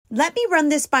Let me run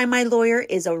this by my lawyer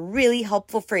is a really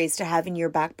helpful phrase to have in your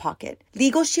back pocket.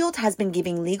 Legal Shield has been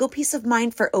giving legal peace of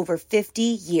mind for over 50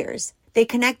 years. They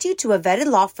connect you to a vetted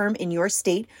law firm in your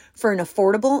state for an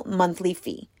affordable monthly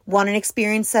fee. Want an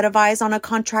experienced set of eyes on a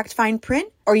contract fine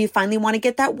print? Or you finally want to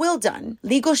get that will done?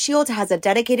 Legal Shield has a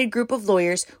dedicated group of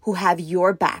lawyers who have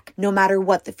your back, no matter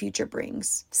what the future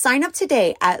brings. Sign up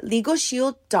today at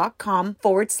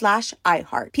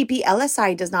LegalShield.com/iHeart.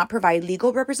 PPLSI does not provide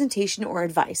legal representation or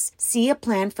advice. See a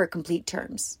plan for complete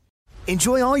terms.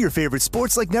 Enjoy all your favorite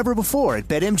sports like never before at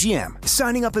BetMGM.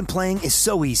 Signing up and playing is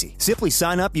so easy. Simply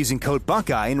sign up using code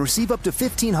Buckeye and receive up to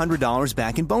 $1,500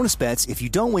 back in bonus bets if you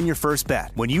don't win your first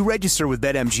bet. When you register with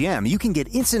BetMGM, you can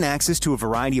get instant access to a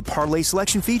variety of parlay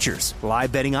selection features,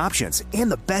 live betting options,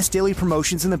 and the best daily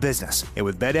promotions in the business. And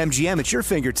with BetMGM at your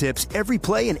fingertips, every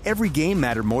play and every game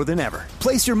matter more than ever.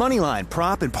 Place your moneyline,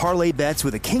 prop, and parlay bets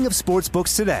with the king of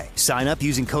sportsbooks today. Sign up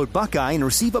using code Buckeye and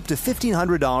receive up to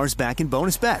 $1,500 back in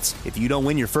bonus bets if you don't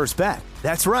win your first bet.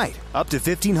 That's right, up to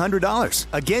 $1,500.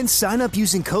 Again, sign up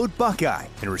using code Buckeye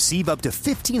and receive up to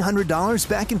 $1,500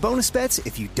 back in bonus bets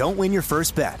if you don't win your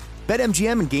first bet.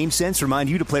 BetMGM and GameSense remind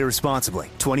you to play responsibly.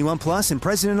 21 plus and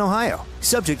present in Ohio.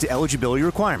 Subject to eligibility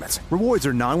requirements. Rewards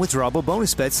are non-withdrawable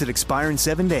bonus bets that expire in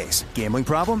 7 days. Gambling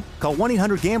problem? Call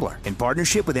 1-800-GAMBLER in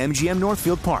partnership with MGM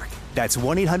Northfield Park. That's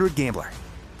 1-800-GAMBLER.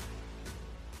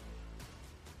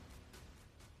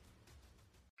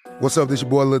 What's up, this your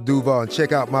boy Lil Duval, and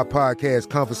check out my podcast,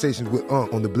 Conversations with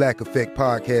Unc, on the Black Effect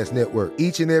Podcast Network.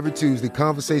 Each and every Tuesday,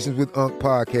 Conversations with Unc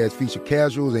podcast feature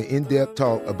casual and in-depth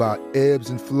talk about ebbs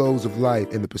and flows of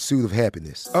life and the pursuit of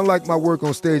happiness. Unlike my work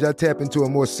on stage, I tap into a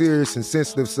more serious and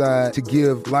sensitive side to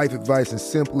give life advice and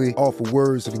simply offer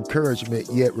words of encouragement,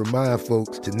 yet remind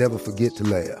folks to never forget to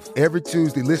laugh. Every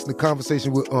Tuesday, listen to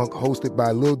Conversation with Unc, hosted by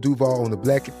Lil Duval on the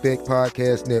Black Effect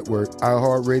Podcast Network,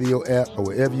 iHeartRadio app, or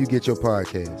wherever you get your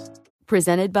podcasts.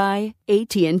 Presented by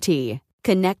AT&T.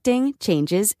 Connecting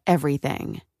changes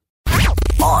everything.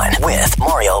 On with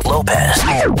Mario Lopez.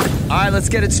 All right, let's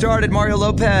get it started. Mario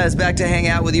Lopez back to hang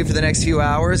out with you for the next few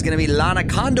hours. Going to be Lana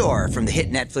Condor from the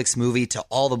hit Netflix movie To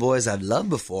All the Boys I've Loved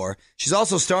Before. She's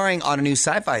also starring on a new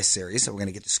sci-fi series, so we're going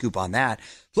to get the scoop on that.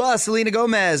 Plus, Selena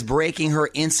Gomez breaking her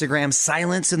Instagram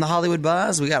silence in the Hollywood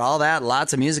buzz. We got all that,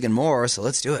 lots of music and more, so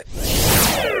let's do it.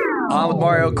 On with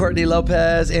Mario, Courtney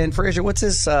Lopez, and Frazier. What's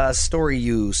this story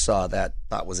you saw that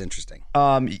thought was interesting?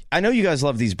 I know you guys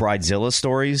love these Bridezilla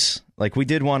stories. Like, we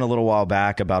did one a little while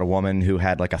back about a woman who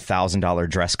had like $1,000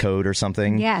 dress code or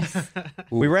something. Yes.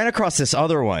 We ran across this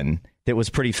other one that was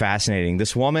pretty fascinating.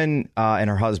 This woman and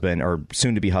her husband, or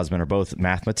soon-to-be husband, are both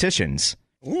mathematicians.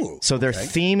 Ooh, so they're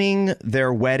theming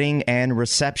their wedding and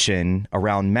reception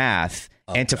around math.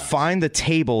 And to find the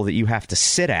table that you have to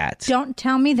sit at. Don't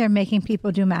tell me they're making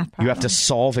people do math problems. You have to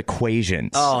solve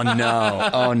equations. Oh, no.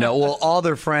 Oh, no. Well, all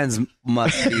their friends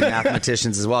must be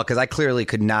mathematicians as well, because I clearly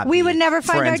could not We would never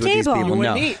find our table.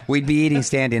 No, we'd be eating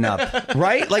standing up.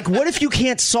 Right? Like, what if you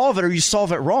can't solve it or you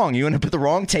solve it wrong? You end up at the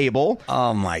wrong table.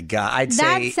 Oh, my God. I'd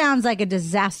that say... sounds like a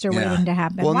disaster waiting to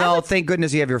happen. Well, thank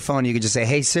goodness you have your phone. You could just say,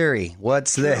 hey, Siri,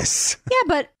 what's this? Yeah,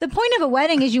 but the point of a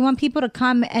wedding is you want people to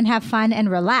come and have fun and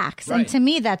relax. Right. And to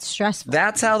me, that's stressful.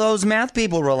 That's how those math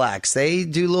people relax. They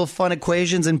do little fun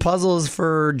equations and puzzles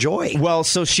for joy. Well,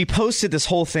 so she posted this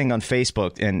whole thing on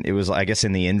Facebook, and it was, I guess,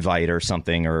 in the invite or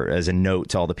something, or as a note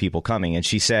to all the people coming. And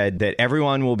she said that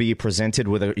everyone will be presented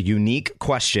with a unique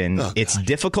question. Its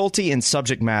difficulty and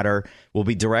subject matter will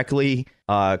be directly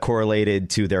correlated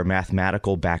to their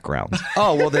mathematical background.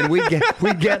 Oh, well, then we'd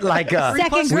get like a...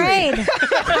 Second grade.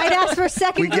 I'd ask for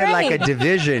second grade. We'd get like a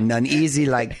division, an easy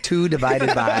like 2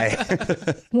 divided by...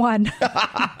 1.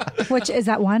 Which, is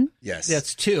that 1? Yes.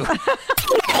 That's 2.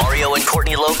 Mario and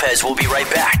Courtney Lopez will be right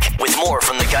back with more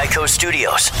from the Geico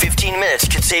Studios. 15 minutes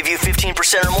could save you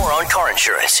 15% or more on car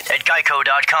insurance at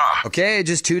geico.com. Okay,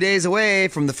 just 2 days away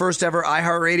from the first ever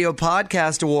iHeartRadio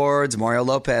Podcast Awards. Mario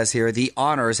Lopez here. The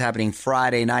honors happening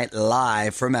Friday night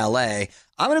live from LA.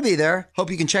 I'm going to be there.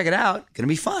 Hope you can check it out. Going to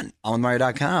be fun.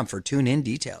 OnWithMario.com for tune-in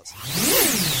details.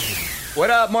 What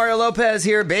up, Mario Lopez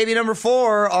here. Baby number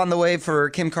 4 on the way for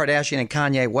Kim Kardashian and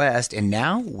Kanye West. And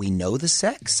now we know the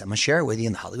sex. I'm going to share it with you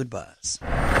in the Hollywood Buzz.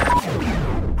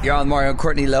 You're on Mario and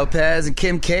Courtney Lopez, and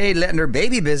Kim K letting her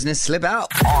baby business slip out.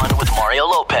 On with Mario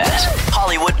Lopez,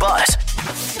 Hollywood Buzz.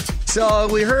 So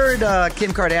we heard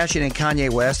Kim Kardashian and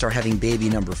Kanye West are having baby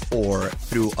number 4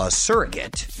 through a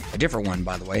surrogate. A different one,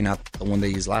 by the way, not the one they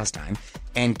used last time.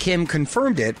 And Kim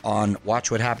confirmed it on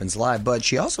Watch What Happens Live, but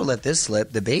she also let this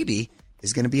slip. The baby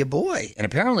is going to be a boy, and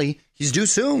apparently he's due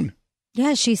soon.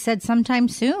 Yeah, she said sometime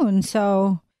soon.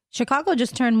 So Chicago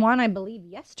just turned 1, I believe,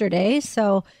 yesterday.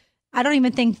 So I don't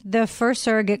even think the first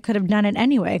surrogate could have done it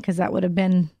anyway, because that would have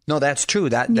been... No, that's true.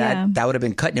 That would have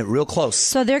been cutting it real close.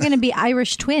 So they're going to be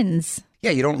Irish twins.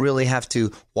 Yeah, you don't really have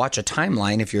to watch a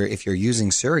timeline if you're using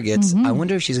surrogates. I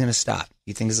wonder if she's going to stop.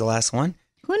 You think this is the last one?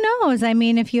 Who knows? I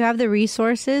mean, if you have the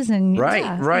resources and...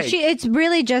 Right. It's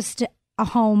really just a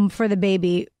home for the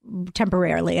baby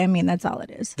temporarily. I mean, that's all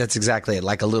it is. That's exactly it.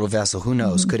 Like a little vessel. Who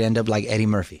knows? Could end up like Eddie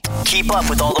Murphy. Keep up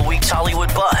with all the week's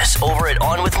Hollywood buzz over at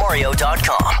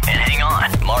OnWithMario.com. And hang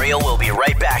on, Mario will be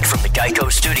right back from the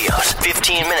Geico Studios.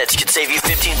 15 minutes could save you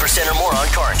 15% or more on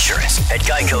car insurance at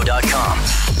Geico.com.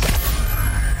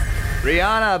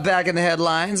 Rihanna back in the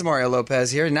headlines. Mario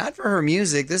Lopez here. Not for her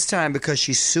music, this time because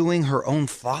she's suing her own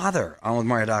father.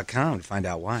 OnWithMario.com to find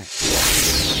out why.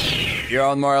 You're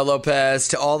on Mario Lopez.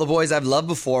 To All the Boys I've Loved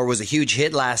Before was a huge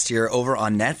hit last year over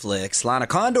on Netflix. Lana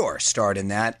Condor starred in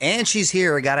that, and she's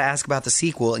here. I got to ask about the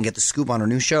sequel and get the scoop on her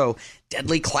new show,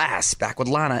 Deadly Class. Back with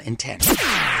Lana in 10.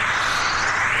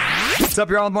 What's up,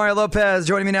 you're all with Mario Lopez.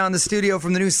 Joining me now in the studio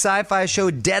from the new sci-fi show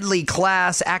Deadly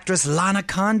Class, actress Lana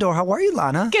Condor. How are you,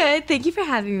 Lana? Good. Thank you for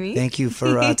having me. Thank you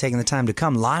for taking the time to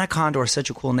come. Lana Condor is such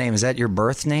a cool name. Is that your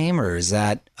birth name or is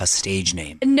that a stage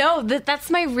name? No, that's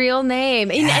my real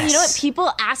name. Yes. And you know what?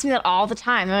 People ask me that all the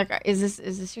time. They're like, "Is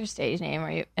this your stage name?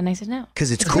 Are you?" And I said, "No."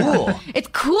 Because it's cool. It's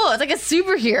cool. It's like a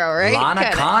superhero, right?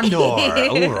 Lana Condor.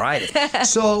 All right.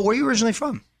 So, where are you originally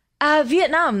from?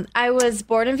 Vietnam. I was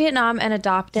born in Vietnam and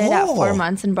adopted at 4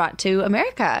 months and brought to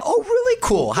America. Oh, really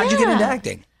cool. How'd you get into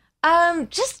acting?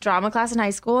 Just drama class in high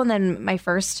school, and then my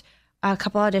first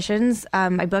couple auditions.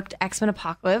 I booked X-Men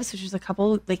Apocalypse, which was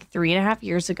 3.5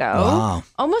 years ago. Wow.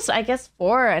 Almost, I guess,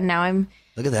 4, and now I'm.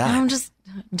 Look at that. I'm just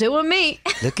doing me.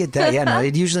 Look at that. Yeah, no,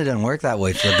 it usually doesn't work that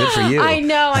way. So good for you. I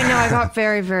know. I got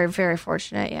very, very, very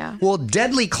fortunate, yeah. Well,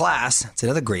 Deadly Class, it's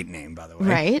another great name, by the way.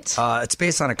 Right. It's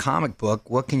based on a comic book.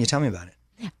 What can you tell me about it?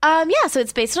 So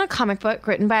it's based on a comic book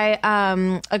written by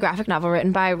a graphic novel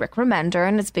written by Rick Remender,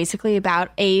 and it's basically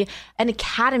about an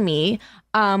academy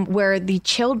where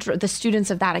the students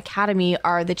of that academy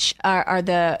are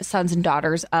the sons and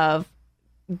daughters of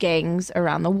gangs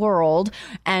around the world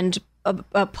and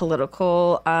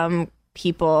political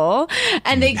people,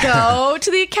 and they go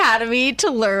to the academy to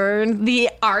learn the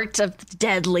art of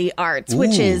deadly arts,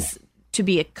 which is to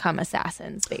become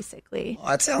assassins, basically. Oh,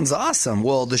 that sounds awesome.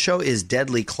 Well, the show is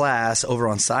Deadly Class over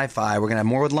on Sci-Fi. We're going to have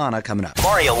more with Lana coming up.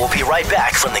 Mario will be right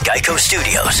back from the Geico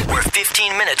Studios, where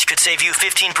 15 minutes could save you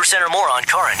 15% or more on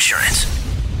car insurance.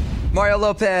 Mario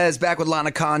Lopez back with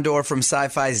Lana Condor from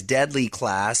Sci-Fi's Deadly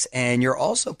Class, and you're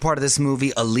also part of this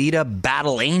movie, Alita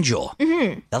Battle Angel.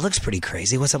 Mm-hmm. That looks pretty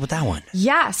crazy. What's up with that one?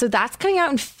 Yeah, so that's coming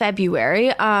out in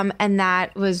February, and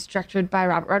that was directed by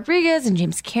Robert Rodriguez and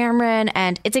James Cameron,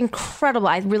 and it's incredible.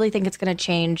 I really think it's going to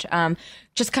change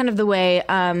just kind of the way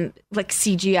like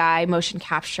CGI, motion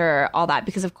capture, all that,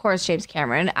 because of course James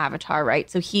Cameron, Avatar,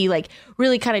 right? So he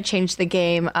really kind of changed the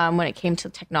game when it came to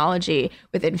technology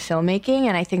within filmmaking,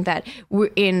 and I think that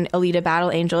in Alita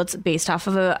Battle Angel, it's based off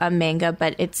of a manga,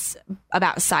 but it's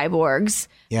about cyborgs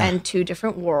and two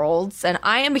different worlds, and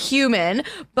I am a human,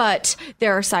 but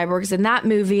there are cyborgs in that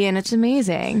movie, and it's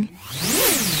amazing.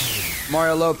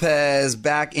 Mario Lopez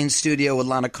back in studio with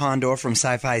Lana Condor from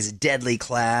Sci-Fi's Deadly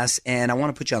Class, and I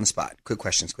want to put you on the spot. Quick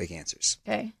questions, quick answers.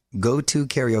 Okay. Go-to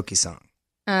karaoke song.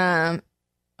 We're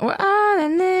all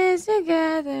in this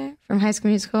together from High School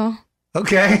Musical.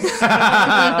 Okay.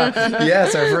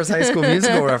 Yes, our first High School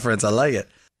Musical reference. I like it.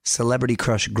 Celebrity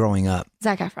crush growing up.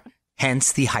 Zac Efron.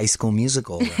 Hence the High School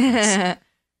Musical reference.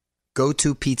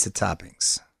 Go-to pizza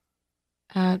toppings.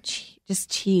 Just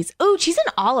cheese. Oh, cheese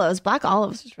and olives. Black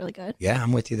olives is really good. Yeah,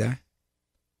 I'm with you there.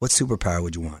 What superpower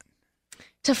would you want?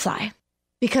 To fly.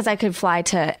 Because I could fly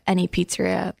to any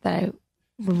pizzeria that I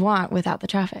would want without the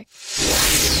traffic.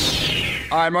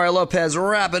 All right, Mario Lopez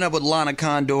wrapping up with Lana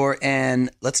Condor, and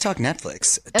let's talk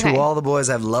Netflix. Okay. To All the Boys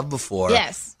I've Loved Before.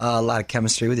 Yes. A lot of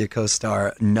chemistry with your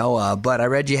co-star Noah, but I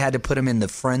read you had to put him in the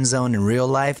friend zone in real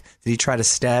life. Did he try to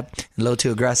step? A little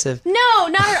too aggressive? No,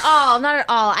 not at all. Not at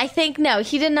all. I think, no,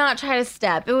 he did not try to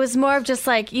step. It was more of just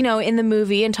in the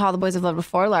movie, and To All the Boys I've Loved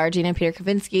Before, Lara Jean and Peter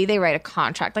Kavinsky, they write a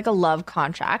contract, like a love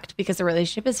contract, because the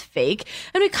relationship is fake.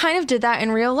 And we kind of did that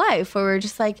in real life, where we're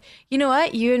just like, you know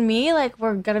what, you and me,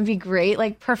 we're going to be great,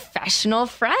 professional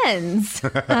friends.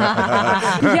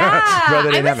 Yeah.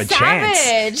 Brother didn't I'm have a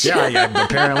chance. Yeah,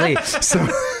 apparently. So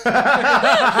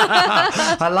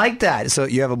I like that. So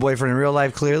you have a boyfriend in real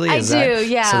life, clearly? I do,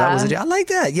 yeah. So that was I like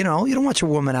that. You don't want get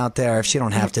your woman out there if she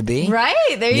don't have to be. Right.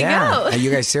 There you go. Are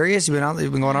you guys serious? You've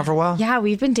been going on for a while? Yeah,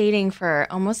 we've been dating for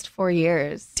almost 4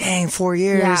 years. Dang, 4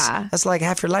 years. Yeah. That's like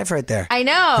half your life right there. I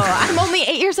know. I'm only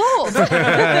 8 years old.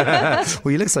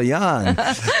 Well, you look so young.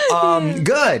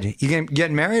 Good. You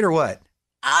getting married or what?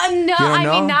 No, I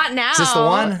mean, not now. Is this the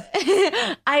one?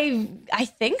 I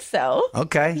think so.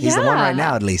 Okay. He's the one right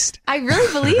now, at least. I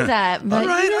really believe that. But, all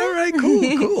right.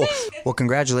 Cool. Well,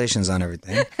 congratulations on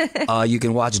everything. You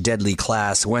can watch Deadly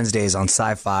Class Wednesdays on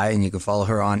Sci-Fi, and you can follow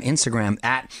her on Instagram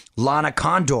at Lana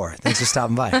Condor. Thanks for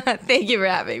stopping by. Thank you for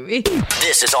having me.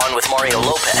 This is On with Mario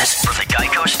Lopez from the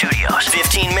Geico Studios.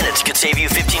 15 minutes could save you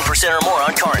 15% or more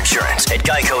on car insurance at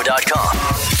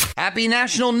geico.com. Happy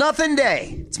National Nothing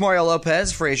Day. It's Mario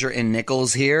Lopez, Frazier, and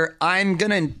Nichols here. I'm going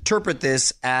to interpret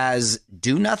this as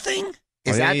do nothing.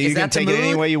 You can take it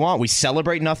any way you want. We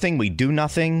celebrate nothing. We do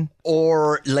nothing.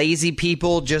 Or lazy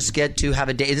people just get to have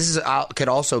a day. This could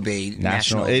also be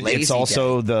National Lazy It's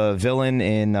also Day. the villain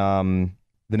in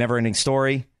The Never-Ending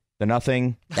Story, The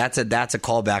Nothing. That's a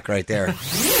callback right there.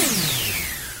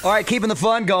 All right, keeping the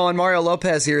fun going. Mario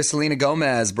Lopez here. Selena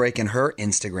Gomez breaking her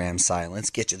Instagram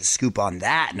silence. Get you the scoop on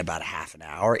that in about a half an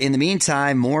hour. In the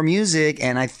meantime, more music,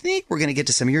 and I think we're going to get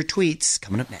to some of your tweets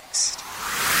coming up next.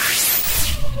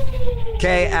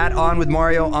 Okay, at On With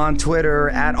Mario on Twitter,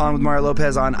 at On With Mario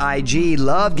Lopez on IG.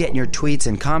 Love getting your tweets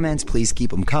and comments. Please keep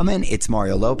them coming. It's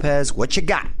Mario Lopez. What you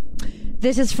got?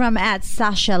 This is from at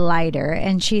Sasha Leiter,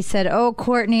 and she said, "Oh,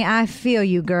 Courtney, I feel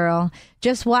you, girl.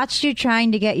 Just watched you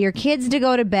trying to get your kids to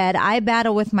go to bed. I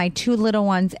battle with my 2 little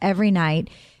ones every night.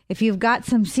 If you've got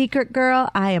some secret, girl,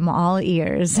 I am all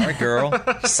ears." All right, girl.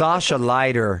 Sasha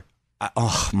Leiter.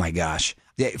 Oh, my gosh.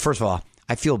 First of all,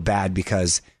 I feel bad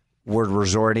because we're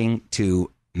resorting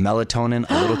to melatonin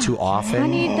a little too often.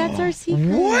 Honey, that's our secret.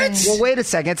 What? Well, wait a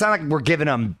second. It's not like we're giving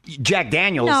them Jack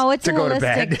Daniels to go to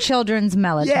bed. Holistic children's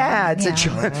melatonin. Yeah,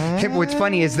 it's what's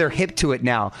funny is they're hip to it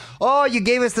now. Oh, you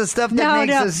gave us the stuff that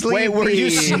makes us sleepy. Wait, were you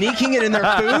sneaking it in their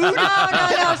food?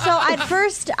 No. So at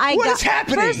first, What is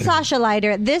happening? First, Sasha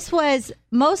Leiter. This was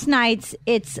most nights.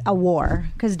 It's a war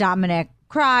because Dominic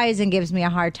cries and gives me a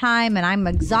hard time, and I'm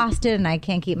exhausted and I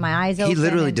can't keep my eyes open. He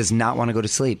literally does not want to go to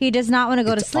sleep. He does not want to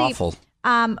go to sleep. Awful.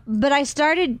 But I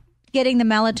started getting the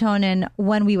melatonin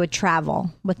when we would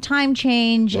travel with time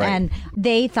change, and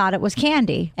they thought it was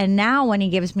candy. And now when he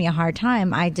gives me a hard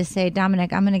time, I just say,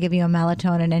 Dominic, I'm going to give you a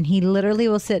melatonin. And he literally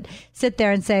will sit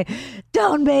there and say,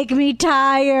 don't make me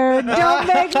tired. Don't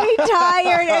make me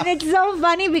tired. And it's so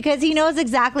funny because he knows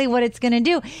exactly what it's going to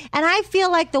do. And I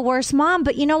feel like the worst mom,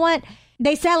 but you know what?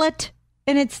 They sell it.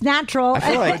 And it's natural,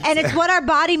 and it's what our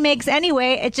body makes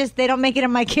anyway. It's just they don't make it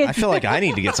in my kids. I feel like I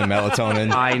need to get some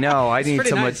melatonin. I know. I need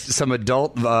some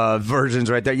adult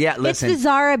versions right there. Yeah, listen. It's the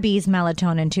Zara Bees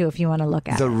melatonin, too, if you want to look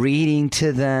at it. The reading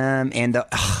to them, and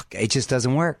it just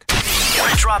doesn't work.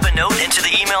 Want to drop a note into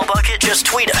the email bucket? Just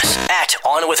tweet us at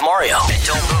On With Mario. And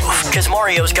don't move, because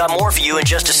Mario's got more for you in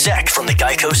just a sec from the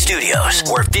Geico Studios,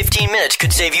 where 15 minutes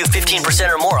could save you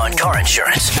 15% or more on car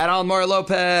insurance. At On Mario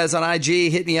Lopez on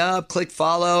IG. Hit me up. Click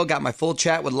follow. Got my full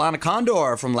chat with Lana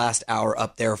Condor from last hour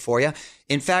up there for you.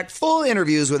 In fact, full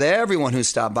interviews with everyone who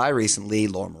stopped by recently.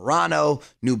 Laura Morano,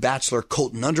 new Bachelor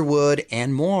Colton Underwood,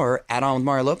 and more at On With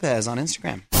Mario Lopez on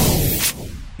Instagram.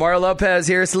 Mario Lopez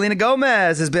here. Selena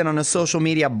Gomez has been on a social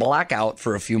media blackout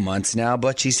for a few months now,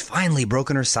 but she's finally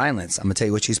broken her silence. I'm going to tell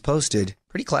you what she's posted.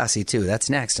 Pretty classy, too. That's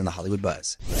next in the Hollywood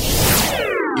Buzz.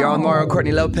 You're on Mario,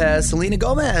 Courtney Lopez. Selena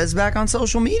Gomez back on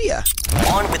social media.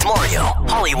 On With Mario,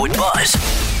 Hollywood Buzz.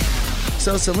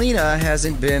 So Selena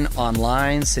hasn't been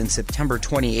online since September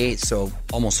 28th, so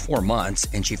almost 4 months,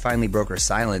 and she finally broke her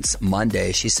silence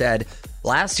Monday. She said,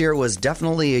 last year was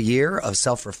definitely a year of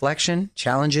self-reflection,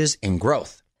 challenges, and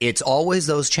growth. It's always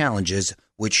those challenges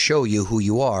which show you who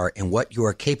you are and what you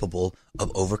are capable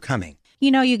of overcoming. You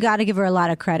know, you got to give her a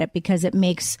lot of credit because it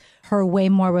makes her way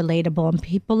more relatable and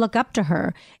people look up to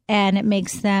her, and it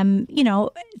makes them,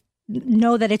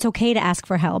 know that it's okay to ask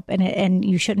for help, and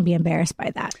you shouldn't be embarrassed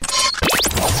by that.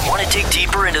 Want to dig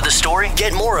deeper into the story?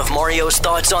 Get more of Mario's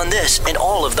thoughts on this and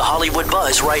all of the Hollywood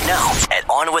Buzz right now at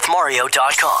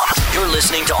OnWithMario.com. You're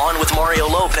listening to On with Mario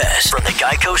Lopez from the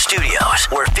Geico Studios,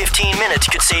 where 15 minutes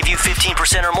could save you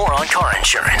 15% or more on car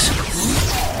insurance.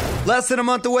 Less than a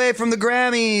month away from the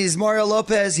Grammys. Mario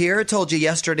Lopez here. Told you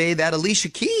yesterday that Alicia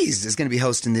Keys is going to be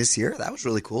hosting this year. That was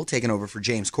really cool, taking over for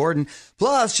James Corden.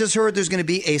 Plus, just heard there's going to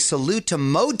be a salute to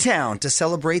Motown to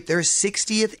celebrate their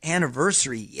 60th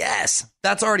anniversary. Yes,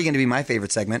 that's already going to be my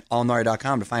favorite segment.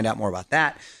 OnMario.com to find out more about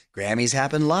that. Grammys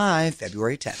happen live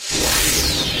February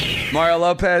 10th. Mario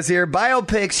Lopez here.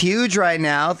 Biopics huge right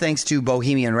now thanks to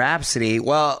Bohemian Rhapsody.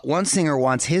 Well, one singer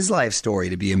wants his life story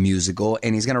to be a musical,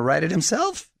 and he's going to write it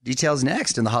himself. Details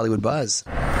next in the Hollywood Buzz.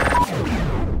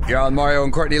 You're on Mario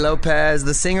and Courtney Lopez.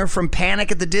 The singer from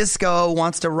Panic at the Disco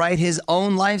wants to write his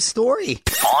own life story.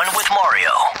 On with Mario,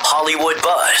 Hollywood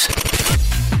Buzz.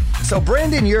 So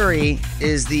Brandon Urie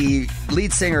is the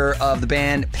lead singer of the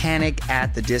band Panic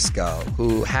at the Disco,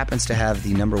 who happens to have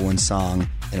the number one song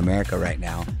in America right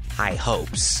now, High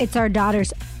Hopes. It's our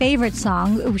daughter's favorite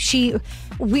song. She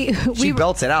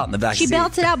belts it out in the back. She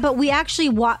belts it out, but we actually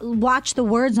watched the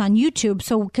words on YouTube.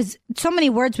 So because so many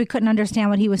words we couldn't understand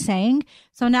what he was saying.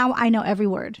 So now I know every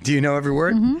word. Do you know every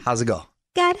word? Mm-hmm. How's it go?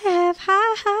 Gotta have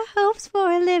high hopes for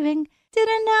a living.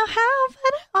 Didn't know how,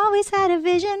 but I always had a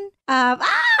vision of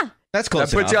That's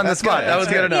close. That put you on the spot. That was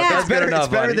good enough. Yeah. That's good enough.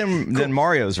 It's better than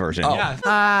Mario's version. Oh. Yeah.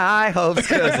 I hope.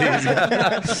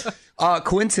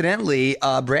 Coincidentally,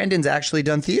 Brandon's actually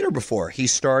done theater before. He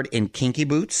starred in Kinky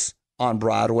Boots on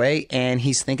Broadway, and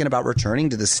he's thinking about returning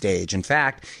to the stage. In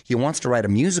fact, he wants to write a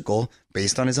musical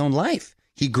based on his own life.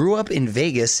 He grew up in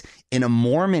Vegas in a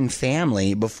Mormon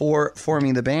family before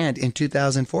forming the band in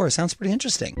 2004. Sounds pretty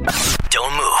interesting.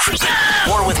 Don't move.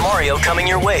 More with Mario coming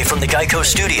your way from the Geico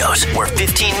Studios, where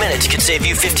 15 minutes could save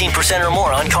you 15% or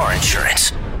more on car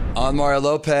insurance. On Mario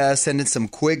Lopez, sending some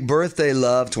quick birthday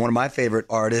love to one of my favorite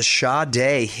artists,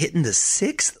 Sade, hitting the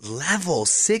 6th level,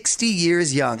 60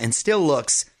 years young, and still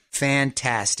looks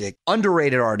fantastic.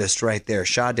 Underrated artist right there.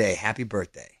 Sade, happy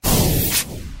birthday.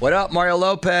 What up, Mario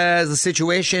Lopez? The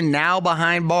situation now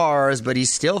behind bars, but he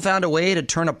still found a way to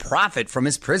turn a profit from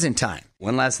his prison time.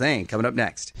 One last thing coming up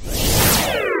next.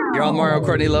 You're on Mario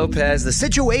Courtney Lopez. The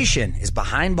situation is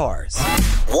behind bars.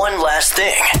 One last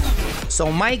thing.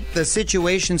 So Mike, the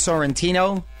Situation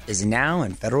Sorrentino, is now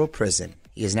in federal prison.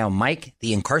 He is now Mike,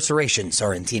 the Incarceration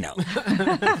Sorrentino.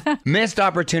 Missed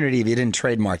opportunity if you didn't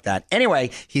trademark that.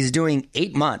 Anyway, he's doing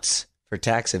 8 months for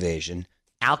tax evasion.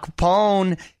 Al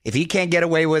Capone, if he can't get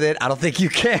away with it, I don't think you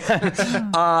can.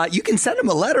 You can send him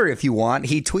a letter if you want.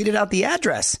 He tweeted out the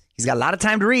address. He's got a lot of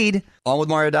time to read.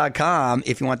 OnWithMario.com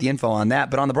if you want the info on that.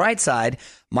 But on the bright side,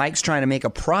 Mike's trying to make a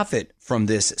profit from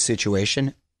this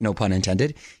situation. No pun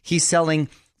intended. He's selling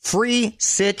free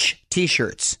Sitch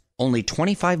t-shirts. Only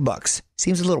 $25.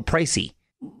 Seems a little pricey.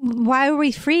 Why are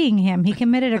we freeing him? He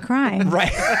committed a crime.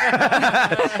 Right.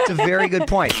 It's a very good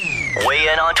point. Weigh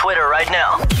in on Twitter right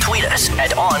now. Tweet us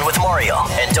at On With Mario.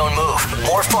 And don't move.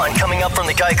 More fun coming up from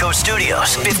the Geico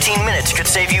Studios. 15 minutes could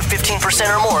save you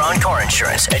 15% or more on car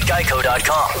insurance at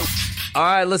geico.com. All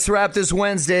right, let's wrap this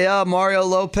Wednesday up. Mario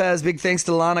Lopez, big thanks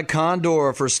to Lana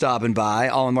Condor for stopping by.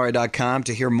 AllInMario.com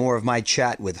to hear more of my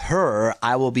chat with her.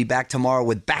 I will be back tomorrow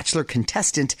with Bachelor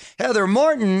contestant Heather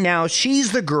Martin. Now,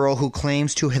 she's the girl who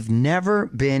claims to have never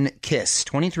been kissed.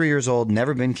 23 years old,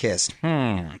 never been kissed.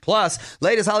 Plus,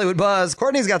 latest Hollywood buzz.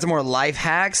 Courtney's got some more life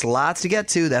hacks. Lots to get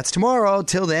to. That's tomorrow.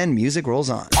 Till then, music rolls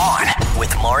on. On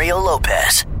with Mario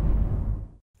Lopez.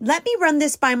 Let me run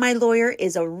this by my lawyer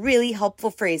is a really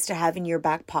helpful phrase to have in your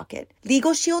back pocket.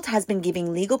 Legal Shield has been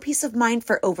giving legal peace of mind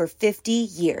for over 50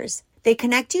 years. They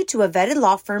connect you to a vetted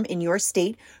law firm in your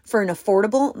state for an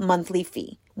affordable monthly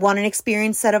fee. Want an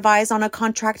experienced set of eyes on a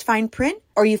contract fine print?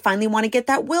 Or you finally want to get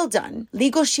that will done?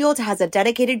 Legal Shield has a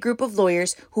dedicated group of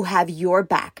lawyers who have your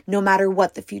back, no matter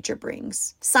what the future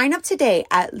brings. Sign up today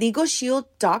at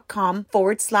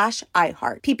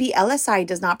LegalShield.com/iHeart. PPLSI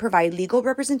does not provide legal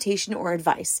representation or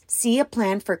advice. See a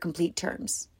plan for complete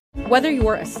terms. Whether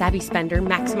you're a savvy spender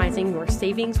maximizing your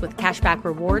savings with cashback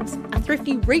rewards, a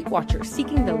thrifty rate watcher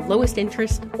seeking the lowest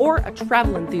interest, or a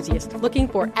travel enthusiast looking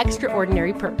for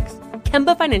extraordinary perks,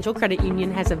 Kemba Financial Credit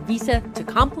Union has a visa to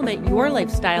complement your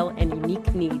lifestyle and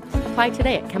unique needs. Apply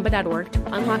today at Kemba.org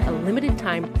to unlock a limited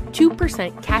time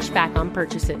 2% cash back on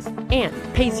purchases and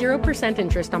pay 0%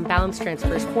 interest on balance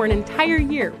transfers for an entire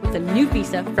year with a new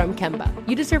visa from Kemba.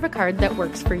 You deserve a card that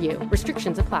works for you.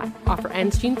 Restrictions apply. Offer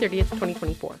ends June 30th,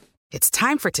 2024. It's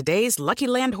time for today's Lucky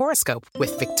Land horoscope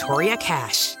with Victoria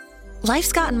Cash.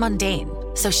 Life's gotten mundane,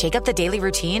 so shake up the daily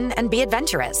routine and be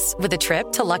adventurous with a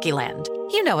trip to Lucky Land.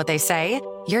 You know what they say,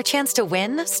 your chance to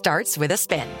win starts with a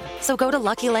spin. So go to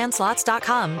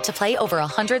LuckyLandSlots.com to play over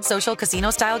 100 social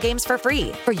casino-style games for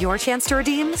free for your chance to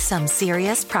redeem some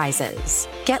serious prizes.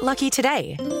 Get lucky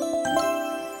today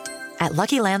at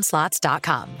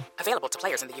LuckyLandSlots.com. Available to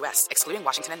players in the U.S., excluding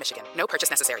Washington and Michigan. No purchase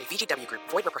necessary. VGW Group.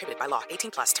 Void where prohibited by law.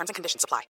 18+. Terms and conditions apply.